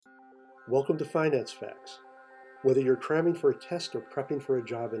Welcome to Finance Facts. Whether you're cramming for a test or prepping for a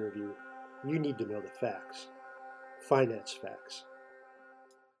job interview, you need to know the facts. Finance Facts.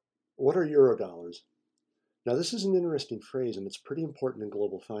 What are Eurodollars? Now, this is an interesting phrase and it's pretty important in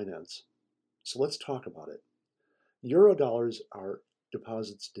global finance. So let's talk about it. Eurodollars are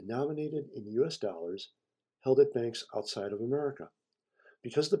deposits denominated in US dollars held at banks outside of America.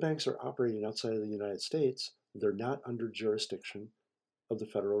 Because the banks are operating outside of the United States, they're not under jurisdiction of the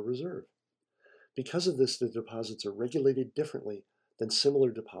Federal Reserve. Because of this, the deposits are regulated differently than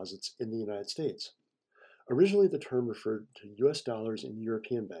similar deposits in the United States. Originally, the term referred to US dollars in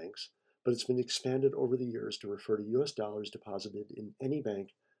European banks, but it's been expanded over the years to refer to US dollars deposited in any bank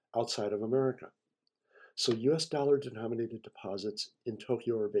outside of America. So US dollar denominated deposits in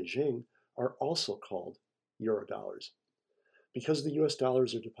Tokyo or Beijing are also called Eurodollars. Because the US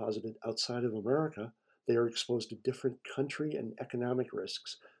dollars are deposited outside of America, they are exposed to different country and economic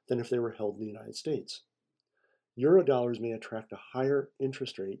risks than if they were held in the United States. Eurodollars may attract a higher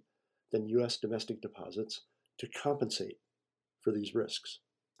interest rate than US domestic deposits to compensate for these risks.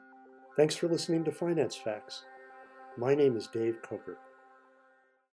 Thanks for listening to Finance Facts. My name is Dave Coker.